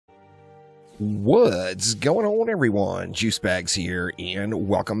What's going on, everyone? Juicebags here, and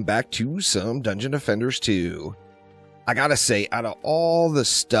welcome back to some Dungeon Defenders 2. I gotta say, out of all the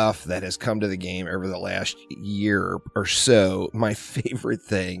stuff that has come to the game over the last year or so, my favorite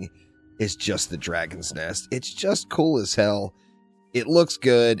thing is just the Dragon's Nest. It's just cool as hell. It looks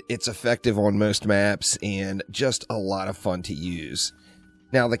good, it's effective on most maps, and just a lot of fun to use.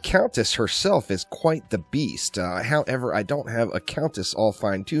 Now, the Countess herself is quite the beast. However, I don't have a Countess all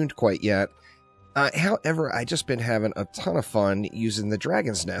fine-tuned quite yet. However, I just been having a ton of fun using the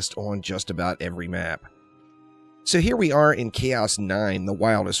Dragon's Nest on just about every map. So here we are in Chaos 9, the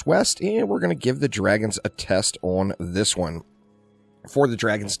Wildest West, and we're going to give the dragons a test on this one. For the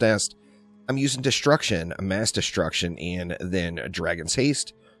Dragon's Nest, I'm using Destruction, Mass Destruction, and then Dragon's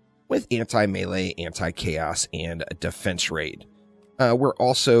Haste with Anti-Melee, Anti-Chaos, and Defense Raid. We're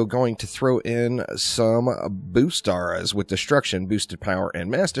also going to throw in some Boostaras with Destruction, Boosted Power,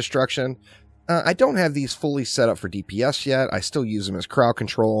 and Mass Destruction. I don't have these fully set up for DPS yet. I still use them as crowd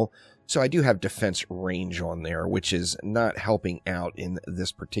control, so I do have defense range on there, which is not helping out in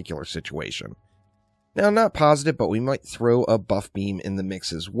this particular situation. Now, I'm not positive, but we might throw a buff beam in the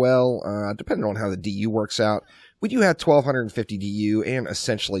mix as well, depending on how the DU works out. We do have 1250 DU and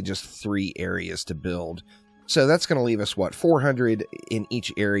essentially just 3 areas to build. So that's going to leave us, what, 400 in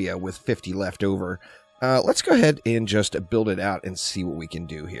each area with 50 left over. Let's go ahead and just build it out and see what we can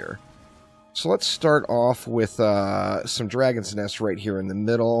do here. So let's start off with some Dragon's Nest right here in the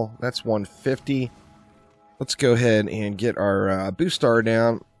middle. That's 150. Let's go ahead and get our Boostar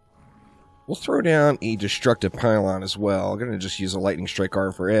down. We'll throw down a Destructive Pylon as well. I'm going to just use a Lightning Strike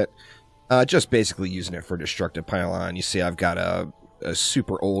arm for it. Just basically using it for Destructive Pylon. You see I've got a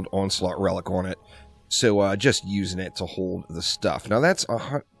super old Onslaught Relic on it. So just using it to hold the stuff. Now that's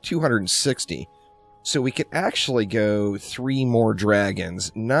 260. So we could actually go 3 more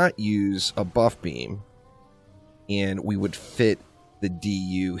dragons, not use a buff beam, and we would fit the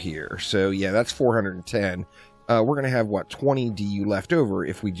DU here. So yeah, that's 410. We're going to have, what, 20 DU left over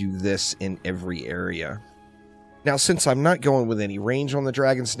if we do this in every area. Now, since I'm not going with any range on the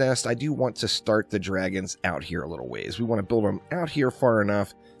Dragon's Nest, I do want to start the dragons out here a little ways. We want to build them out here far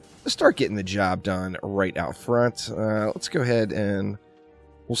enough to start getting the job done right out front. Let's go ahead and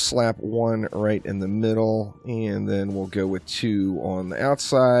we'll slap 1 right in the middle, and then we'll go with 2 on the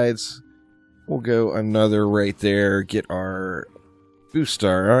outsides. We'll go another right there, get our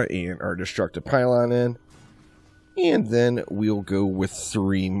Boostar and our Destructive Pylon in, and then we'll go with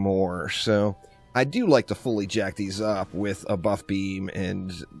 3 more. So I do like to fully jack these up with a buff beam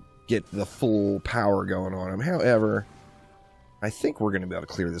and get the full power going on them. However, I think we're going to be able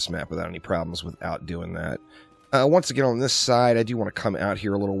to clear this map without any problems without doing that. Once again, on this side, I do want to come out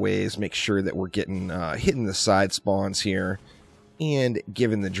here a little ways, make sure that we're getting hitting the side spawns here, and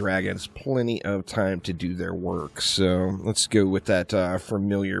giving the dragons plenty of time to do their work. So let's go with that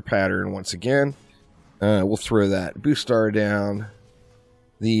familiar pattern once again. We'll throw that Boostar down,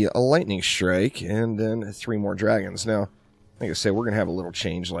 the Lightning Strike, and then 3 more dragons. Now, like I said, we're going to have a little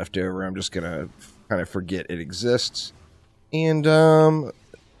change left over. I'm just going to kind of forget it exists. And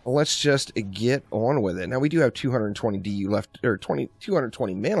let's just get on with it. Now, we do have 220 DU left, or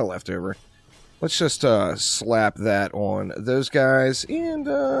 220 mana left over. Let's just slap that on those guys, and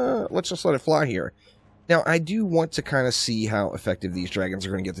let's just let it fly here. Now, I do want to kind of see how effective these dragons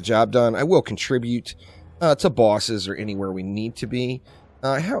are going to get the job done. I will contribute to bosses or anywhere we need to be.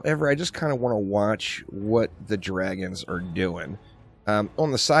 However, I just kind of want to watch what the dragons are doing.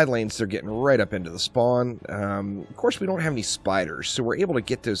 On the side lanes, they're getting right up into the spawn. Of course, we don't have any spiders, so we're able to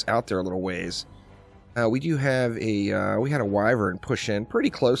get those out there a little ways. We do have a, we had a wyvern push in pretty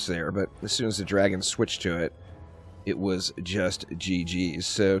close there, but as soon as the dragons switched to it, it was just GG's.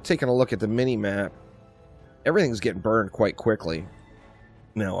 So, taking a look at the mini-map, everything's getting burned quite quickly.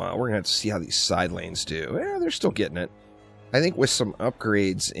 Now, we're going to have to see how these side lanes do. Yeah, they're still getting it. I think with some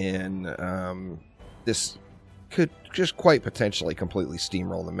upgrades in this could just quite potentially completely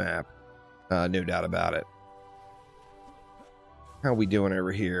steamroll the map. No doubt about it. How are we doing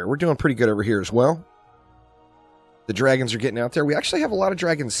over here? We're doing pretty good over here as well. The dragons are getting out there. We actually have a lot of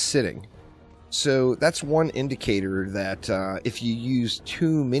dragons sitting. So that's one indicator that if you use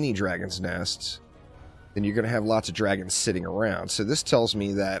 2 mini Dragon's Nests, then you're going to have lots of dragons sitting around. So this tells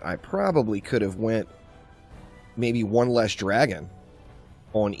me that I probably could have went maybe 1 less dragon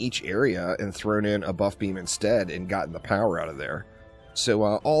on each area and thrown in a buff beam instead and gotten the power out of there. So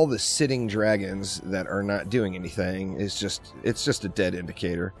all the sitting dragons that are not doing anything is just, it's just a dead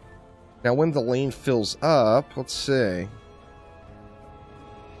indicator. Now when the lane fills up, let's see.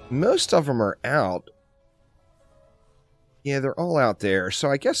 Most of them are out. Yeah, they're all out there, so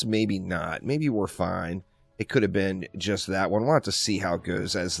I guess maybe not. Maybe we're fine. It could have been just that one. We'll have to see how it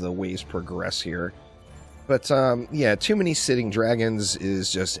goes as the waves progress here. But, yeah, too many sitting dragons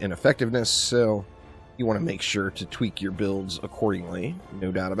is just ineffectiveness, so you want to make sure to tweak your builds accordingly.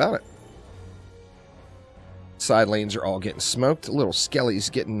 No doubt about it. Side lanes are all getting smoked. Little Skelly's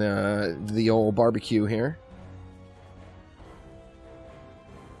getting the old barbecue here.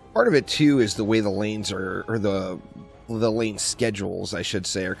 Part of it, too, is the way the lanes are, or the lane schedules, I should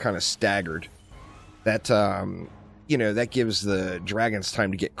say, are kind of staggered. That, you know, that gives the dragons time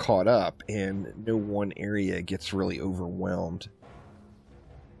to get caught up, and no one area gets really overwhelmed.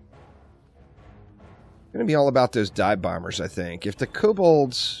 Going to be all about those dive bombers, I think. If the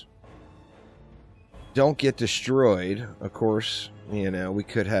kobolds don't get destroyed, of course, you know, we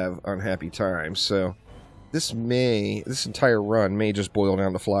could have unhappy times. So this entire run may just boil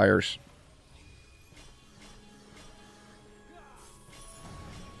down to flyers.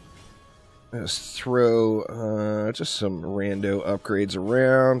 Let's throw just some rando upgrades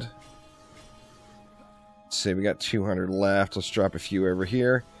around. Let's see, we got 200 left. Let's drop a few over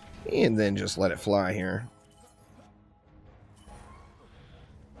here, and then just let it fly here.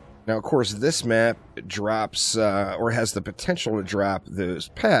 Now, of course, this map drops, or has the potential to drop those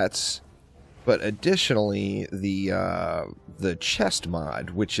pets, but additionally, the chest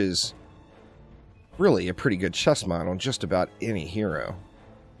mod, which is really a pretty good chest mod on just about any hero.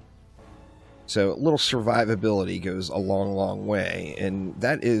 So, a little survivability goes a long, long way, and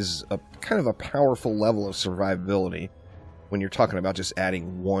that is a kind of a powerful level of survivability when you're talking about just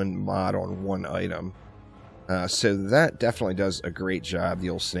adding one mod on one item. So that definitely does a great job, the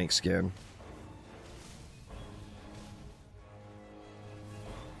old snake skin.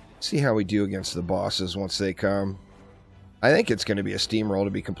 See how we do against the bosses once they come. I think it's going to be a steamroll, to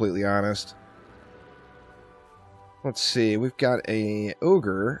be completely honest. Let's see, we've got a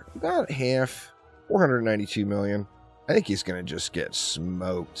ogre, about half, 492 million. I think he's going to just get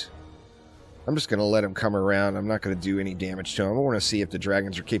smoked. I'm just going to let him come around. I'm not going to do any damage to him. I want to see if the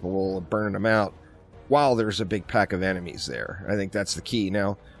dragons are capable of burning him out while there's a big pack of enemies there. I think that's the key.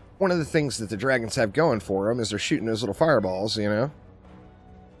 Now, one of the things that the dragons have going for them is they're shooting those little fireballs, you know?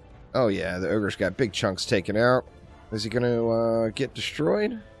 Oh yeah, the ogre's got big chunks taken out. Is he going to get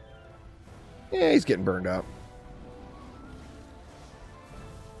destroyed? Yeah, he's getting burned up.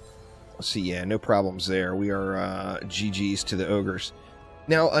 Let's see, yeah, no problems there. We are GG's to the ogres.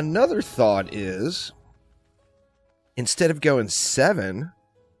 Now, another thought is, instead of going 7...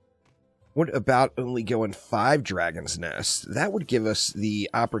 what about only going 5 Dragon's Nests? That would give us the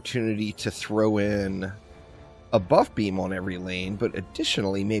opportunity to throw in a buff beam on every lane, but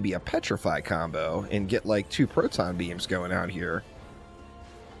additionally maybe a Petrify combo and get like 2 Proton Beams going out here.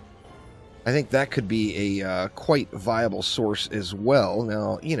 I think that could be a quite viable source as well.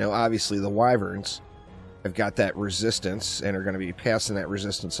 Now, you know, obviously the Wyverns have got that resistance and are going to be passing that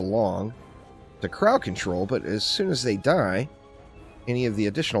resistance along to crowd control, but as soon as they die, any of the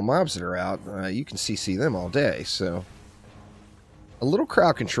additional mobs that are out, you can CC them all day, so a little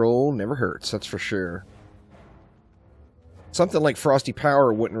crowd control never hurts, that's for sure. Something like Frosty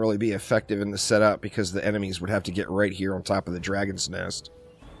Power wouldn't really be effective in the setup because the enemies would have to get right here on top of the Dragon's Nest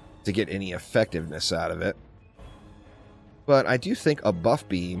to get any effectiveness out of it. But I do think a buff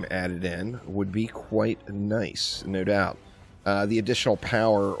beam added in would be quite nice, no doubt. The additional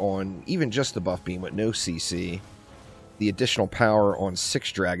power on even just the buff beam with no CC, the additional power on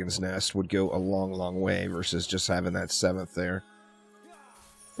 6 Dragon's Nest would go a long, long way versus just having that 7th there.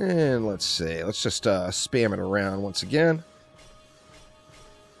 And let's see. Let's just spam it around once again.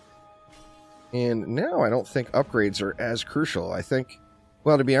 And now I don't think upgrades are as crucial. I think,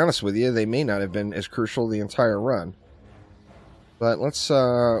 well, to be honest with you, they may not have been as crucial the entire run. But let's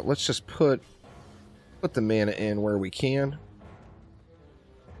just put the mana in where we can.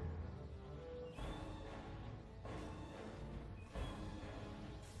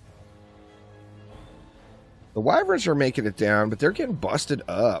 The Wyverns are making it down, but they're getting busted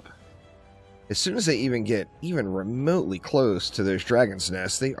up. As soon as they even get remotely close to those Dragon's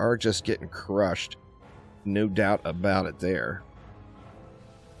Nests, they are just getting crushed. No doubt about it there.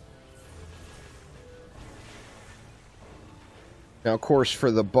 Now, of course,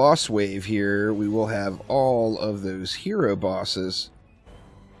 for the boss wave here, we will have all of those hero bosses,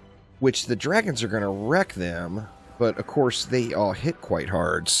 which the dragons are going to wreck them, but of course they all hit quite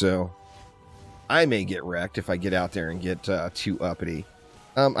hard, so I may get wrecked if I get out there and get too uppity.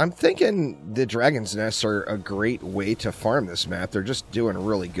 I'm thinking the Dragon's Nests are a great way to farm this map. They're just doing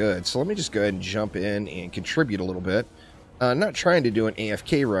really good. So let me just go ahead and jump in and contribute a little bit. Not trying to do an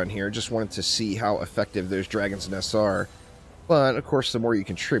AFK run here. Just wanted to see how effective those Dragon's Nests are But, of course, the more you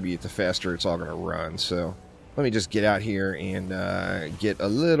contribute, the faster it's all going to run. So, let me just get out here and get a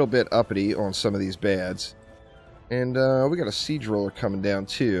little bit uppity on some of these bads. And we got a siege roller coming down,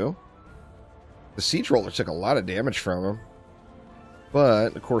 too. The siege roller took a lot of damage from him.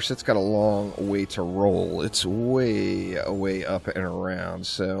 But, of course, it's got a long way to roll. It's way up and around.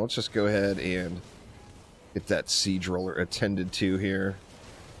 So, let's just go ahead and get that siege roller attended to here.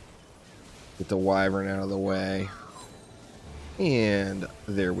 Get the wyvern out of the way. And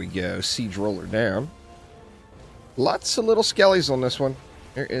there we go. Siege roller down. Lots of little skellies on this one.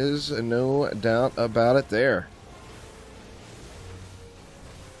 There is no doubt about it there.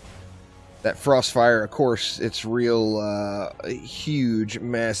 That Frostfire, of course, its real huge,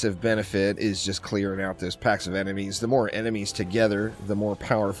 massive benefit is just clearing out those packs of enemies. The more enemies together, the more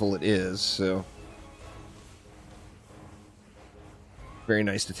powerful it is. So, very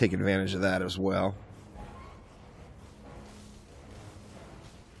nice to take advantage of that as well.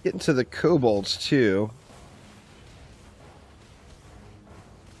 Getting to the kobolds, too.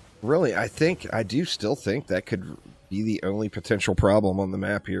 Really, I do still think that could be the only potential problem on the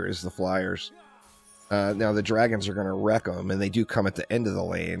map here is the flyers. Now, the dragons are going to wreck them, and they do come at the end of the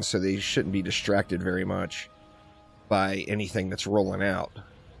lane, so they shouldn't be distracted very much by anything that's rolling out.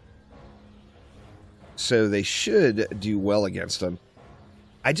 So they should do well against them.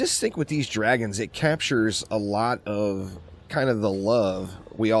 I just think with these dragons, it captures a lot of kind of the love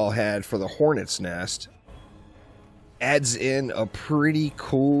we all had for the Hornet's Nest. Adds in a pretty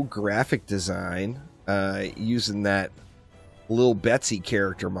cool graphic design using that Lil Betsy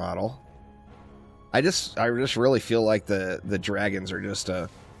character model. I just really feel like the dragons are just a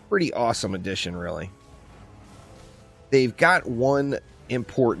pretty awesome addition, really. They've got one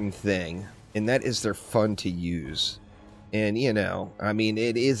important thing, and that is they're fun to use. And, you know, I mean,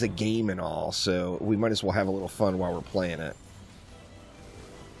 it is a game and all, so we might as well have a little fun while we're playing it.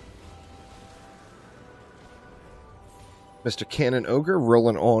 Mr. Cannon Ogre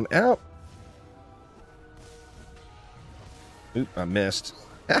rolling on out. Oop, I missed.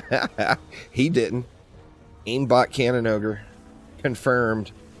 He didn't. Aimbot Cannon Ogre.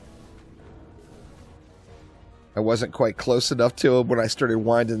 Confirmed. I wasn't quite close enough to him when I started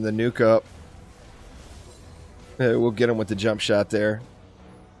winding the nuke up. We'll get him with the jump shot there.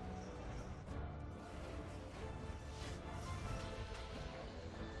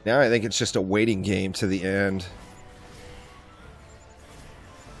 Now I think it's just a waiting game to the end.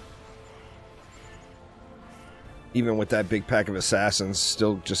 Even with that big pack of assassins,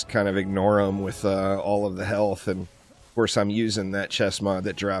 still just kind of ignore them with all of the health. And, of course, I'm using that chest mod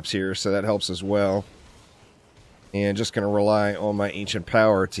that drops here, so that helps as well. And just going to rely on my ancient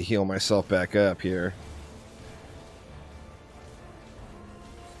power to heal myself back up here.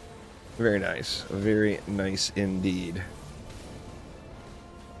 Very nice. Very nice indeed.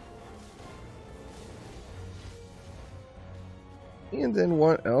 And then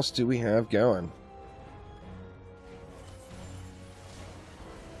what else do we have going?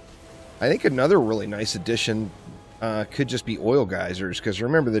 I think another really nice addition could just be oil geysers, because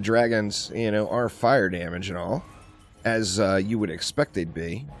remember the dragons, you know, are fire damage and all, as you would expect they'd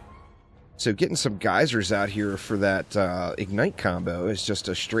be. So getting some geysers out here for that ignite combo is just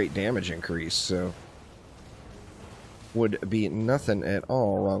a straight damage increase, so would be nothing at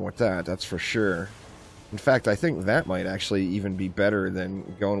all wrong with that, that's for sure. In fact, I think that might actually even be better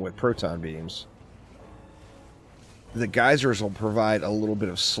than going with proton beams. The geysers will provide a little bit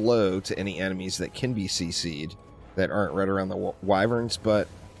of slow to any enemies that can be CC'd that aren't right around the wyverns, but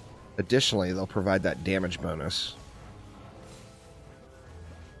additionally, they'll provide that damage bonus.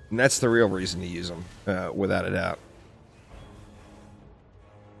 And that's the real reason to use them, without a doubt.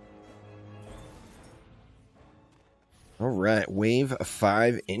 All right, wave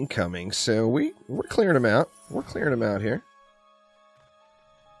 5 incoming. So we're clearing them out. We're clearing them out here.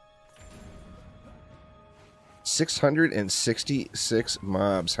 666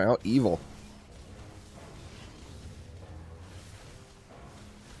 mobs. How evil.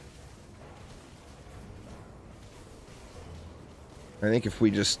 I think if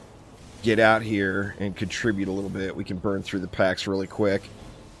we just get out here and contribute a little bit, we can burn through the packs really quick.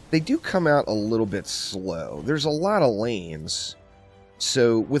 They do come out a little bit slow. There's a lot of lanes.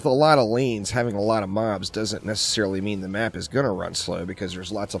 So with a lot of lanes, having a lot of mobs doesn't necessarily mean the map is going to run slow, because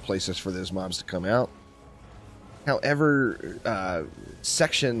there's lots of places for those mobs to come out. However,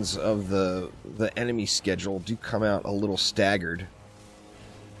 sections of the enemy schedule do come out a little staggered,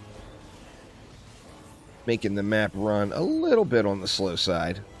 making the map run a little bit on the slow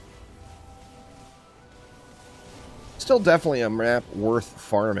side. Still definitely a map worth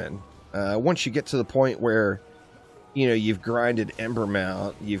farming. Once you get to the point where you know, you've grinded Ember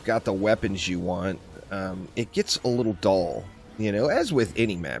Mount, you've got the weapons you want, it gets a little dull. You know, as with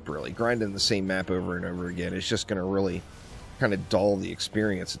any map, really. Grinding the same map over and over again is just going to really kind of dull the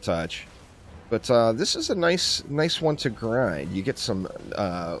experience a touch. But this is a nice one to grind. You get some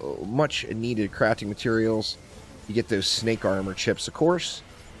much needed crafting materials. You get those snake armor chips, of course.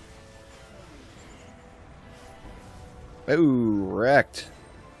 Oh, wrecked.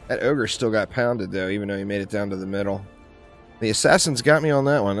 That ogre still got pounded, though, even though he made it down to the middle. The assassins got me on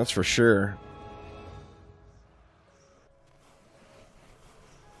that one, that's for sure.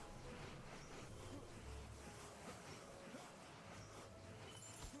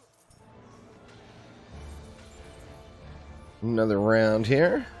 Another round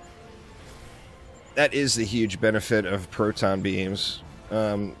here. That is the huge benefit of proton beams.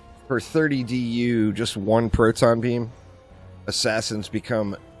 For 30 DU, just one proton beam, assassins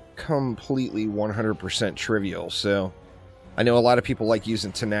become completely 100% trivial. So I know a lot of people like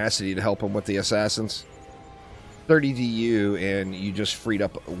using tenacity to help them with the assassins. 30 DU and you just freed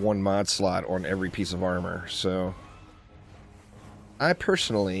up one mod slot on every piece of armor. So I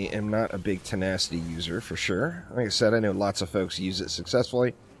personally am not a big tenacity user, for sure. Like I said, I know lots of folks use it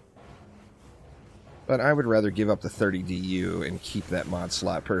successfully. But I would rather give up the 30 DU and keep that mod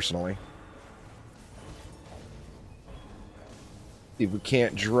slot, personally. If we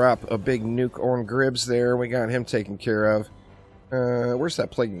can't drop a big nuke on Gribbs there, we got him taken care of. Where's that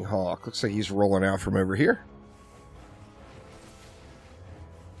Plaguing Hawk? Looks like he's rolling out from over here.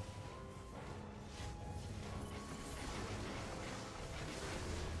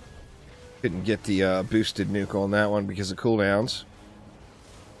 Couldn't get the boosted nuke on that one because of cooldowns.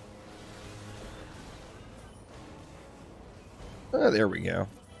 There we go.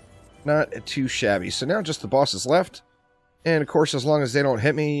 Not too shabby. So now just the bosses left. And of course, as long as they don't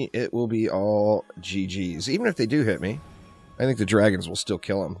hit me, it will be all GG's. Even if they do hit me, I think the dragons will still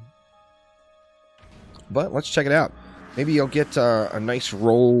kill them. But let's check it out. Maybe you'll get a nice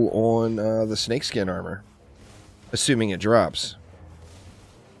roll on the snakeskin armor. Assuming it drops.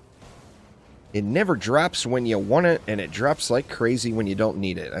 It never drops when you want it, and it drops like crazy when you don't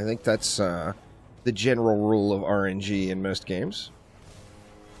need it. I think that's the general rule of RNG in most games.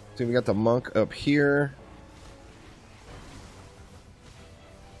 So we got the monk up here.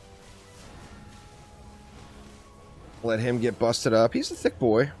 Let him get busted up. He's a thick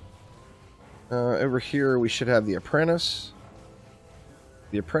boy. Over here we should have the apprentice.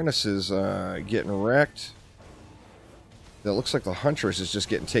 The apprentice is getting wrecked. It looks like the huntress is just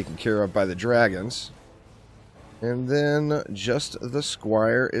getting taken care of by the dragons. And then just the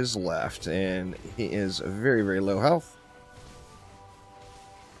squire is left, and he is very, very low health.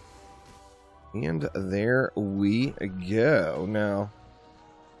 And there we go. Now,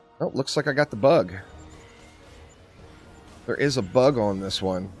 oh, looks like I got the bug. There is a bug on this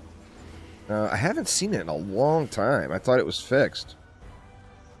one. I haven't seen it in a long time. I thought it was fixed.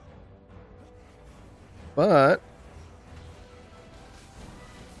 But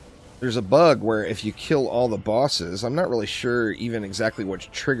there's a bug where if you kill all the bosses, I'm not really sure even exactly what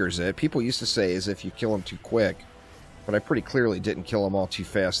triggers it. People used to say is if you kill them too quick, but I pretty clearly didn't kill them all too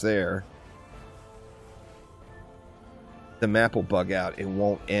fast there. The map will bug out. It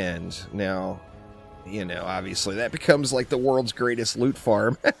won't end. Now, you know, obviously that becomes like the world's greatest loot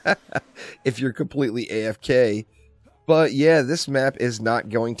farm if you're completely AFK. But yeah, this map is not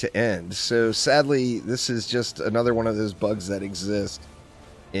going to end. So sadly, this is just another one of those bugs that exist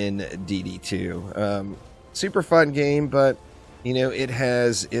in DD2. Super fun game, but you know, it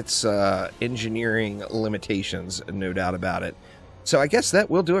has its engineering limitations, no doubt about it. So I guess that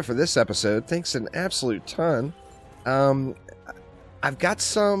will do it for this episode. Thanks an absolute ton. I've got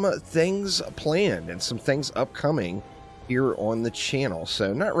some things planned and some things upcoming here on the channel,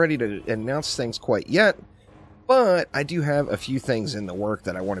 so not ready to announce things quite yet, but I do have a few things in the work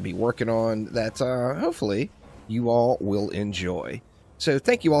that I want to be working on that hopefully you all will enjoy. So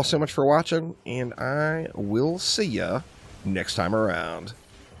thank you all so much for watching, and I will see ya next time around.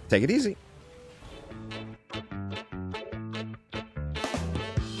 Take it easy.